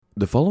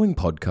The following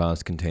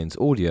podcast contains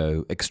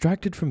audio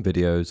extracted from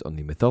videos on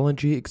the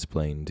Mythology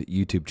Explained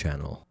YouTube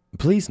channel.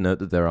 Please note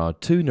that there are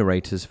two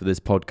narrators for this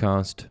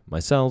podcast,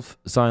 myself,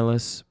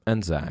 Silas,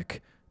 and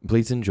Zach.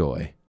 Please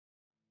enjoy.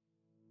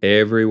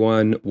 Hey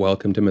everyone,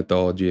 welcome to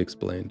Mythology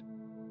Explained.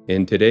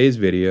 In today's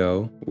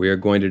video, we are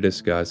going to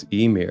discuss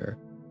Ymir,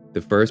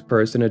 the first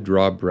person to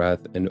draw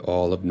breath in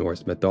all of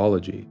Norse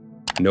mythology.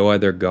 No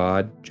other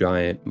god,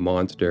 giant,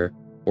 monster,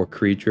 or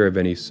creature of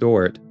any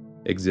sort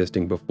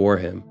existing before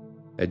him.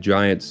 A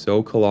giant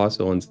so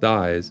colossal in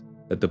size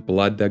that the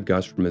blood that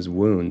gushed from his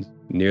wounds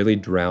nearly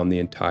drowned the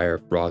entire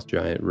frost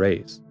giant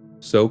race.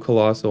 So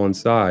colossal in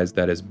size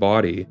that his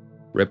body,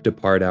 ripped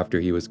apart after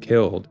he was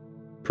killed,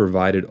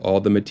 provided all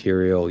the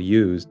material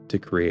used to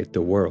create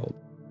the world.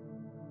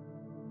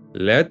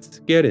 Let's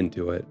get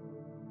into it.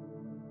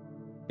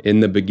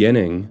 In the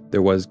beginning,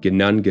 there was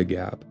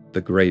Ginnungagap,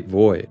 the Great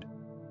Void,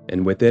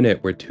 and within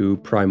it were two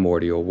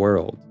primordial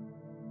worlds,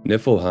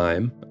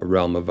 Niflheim, a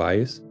realm of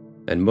ice,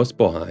 and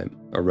Muspelheim,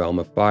 a realm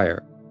of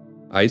fire.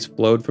 Ice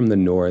flowed from the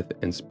north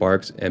and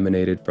sparks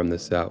emanated from the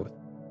south,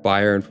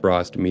 fire and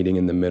frost meeting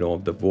in the middle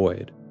of the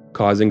void,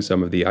 causing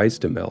some of the ice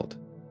to melt.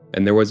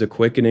 And there was a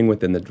quickening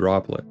within the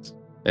droplets,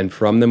 and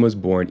from them was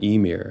born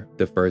Ymir,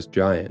 the first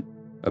giant,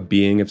 a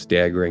being of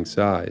staggering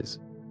size.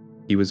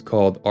 He was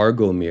called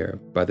Argylmir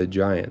by the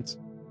giants,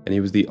 and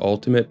he was the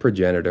ultimate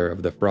progenitor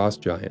of the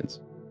frost giants.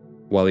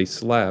 While he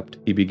slept,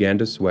 he began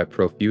to sweat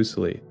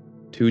profusely.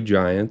 Two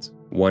giants,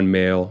 one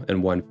male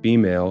and one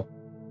female,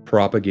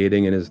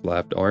 propagating in his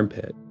left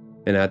armpit,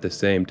 and at the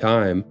same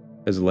time,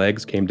 his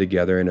legs came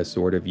together in a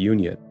sort of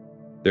union,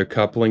 their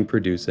coupling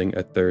producing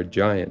a third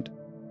giant.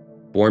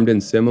 Formed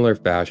in similar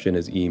fashion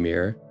as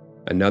Ymir,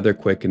 another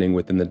quickening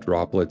within the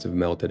droplets of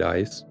melted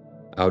ice,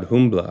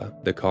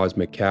 Audhumbla, the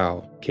cosmic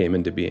cow, came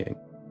into being.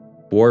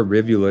 4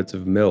 rivulets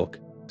of milk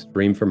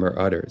streamed from her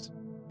udders,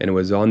 and it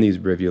was on these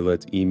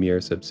rivulets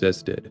Ymir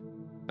subsisted.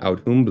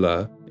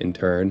 Audhumbla, in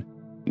turn,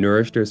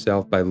 nourished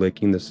herself by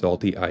licking the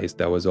salty ice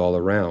that was all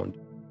around,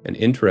 and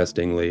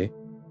interestingly,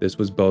 this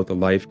was both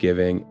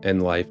life-giving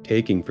and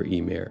life-taking for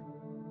Ymir.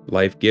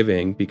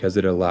 Life-giving because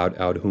it allowed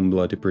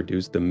Audhumbla to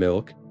produce the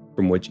milk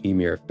from which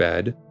Ymir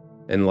fed,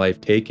 and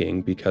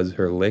life-taking because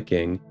her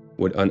licking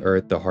would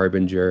unearth the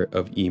harbinger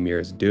of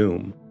Ymir's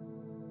doom.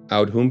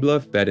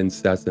 Audhumbla fed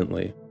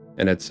incessantly,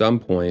 and at some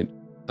point,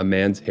 a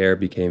man's hair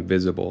became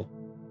visible.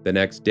 The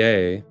next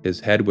day,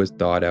 his head was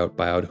thawed out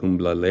by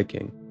Audhumbla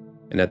licking,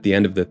 and at the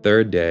end of the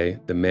third day,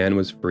 the man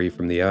was free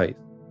from the ice.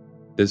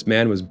 This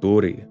man was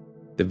Buri,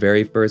 the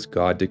very first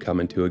god to come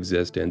into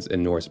existence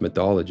in Norse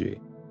mythology,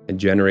 and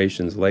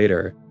generations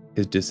later,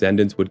 his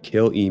descendants would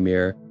kill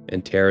Ymir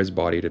and tear his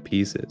body to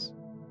pieces.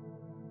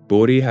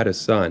 Buri had a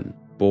son,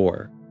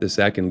 Bor, the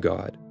second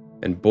god,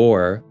 and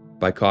Bor,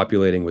 by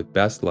copulating with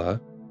Bestla,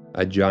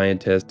 a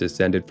giantess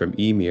descended from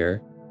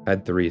Ymir,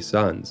 had 3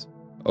 sons,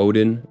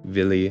 Odin,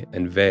 Vili,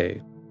 and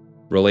Ve.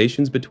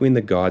 Relations between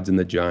the gods and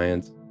the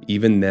giants,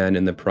 even then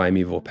in the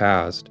primeval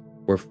past,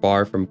 were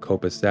far from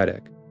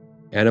copacetic.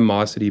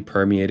 Animosity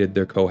permeated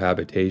their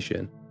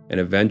cohabitation, and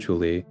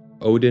eventually,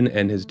 Odin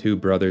and his 2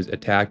 brothers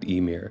attacked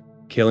Ymir,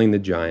 killing the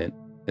giant,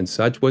 and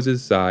such was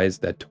his size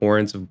that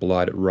torrents of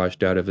blood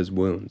rushed out of his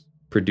wounds,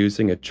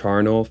 producing a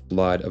charnel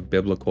flood of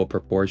biblical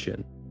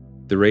proportion.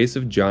 The race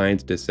of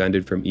giants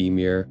descended from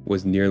Ymir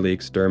was nearly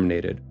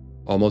exterminated,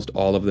 almost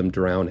all of them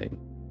drowning.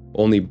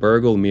 Only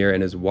Bergelmir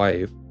and his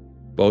wife,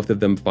 both of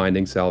them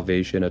finding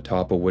salvation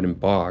atop a wooden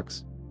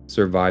box,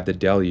 survived the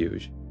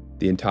deluge.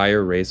 The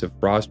entire race of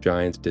frost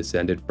giants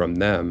descended from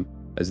them,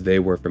 as they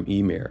were from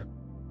Ymir.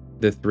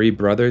 The 3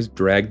 brothers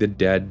dragged the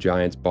dead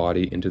giant's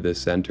body into the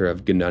center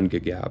of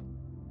Ginnungagap,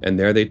 and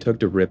there they took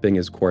to ripping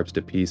his corpse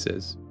to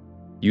pieces,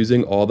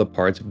 using all the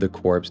parts of the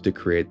corpse to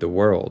create the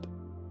world.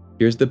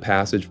 Here's the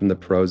passage from the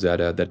Prose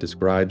Edda that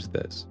describes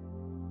this.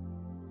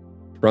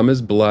 From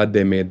his blood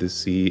they made the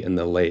sea and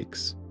the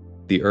lakes.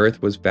 The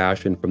earth was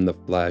fashioned from the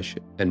flesh,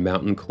 and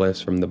mountain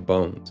cliffs from the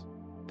bones.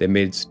 They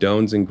made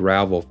stones and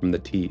gravel from the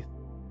teeth,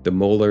 the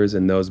molars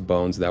in those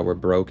bones that were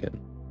broken.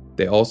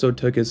 They also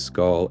took his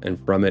skull, and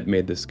from it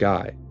made the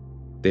sky.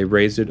 They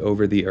raised it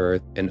over the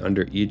earth, and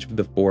under each of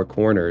the 4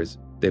 corners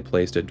they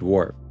placed a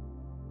dwarf.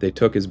 They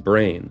took his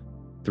brain,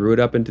 threw it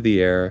up into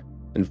the air,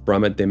 and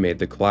from it they made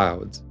the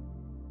clouds.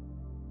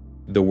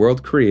 The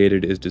world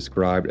created is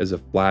described as a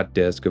flat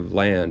disk of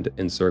land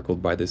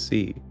encircled by the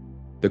sea.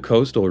 The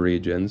coastal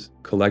regions,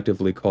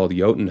 collectively called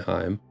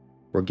Jotunheim,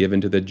 were given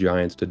to the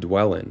giants to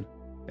dwell in,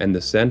 and the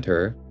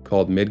center,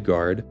 called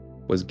Midgard,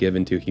 was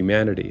given to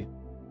humanity.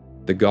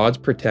 The gods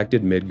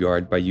protected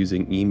Midgard by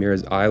using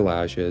Ymir's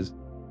eyelashes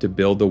to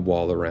build the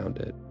wall around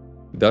it,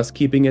 thus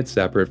keeping it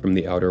separate from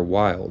the outer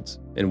wilds,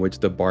 in which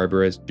the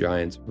barbarous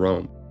giants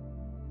roam.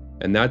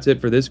 And that's it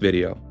for this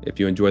video. If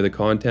you enjoy the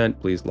content,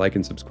 please like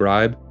and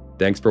subscribe.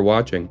 Thanks for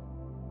watching.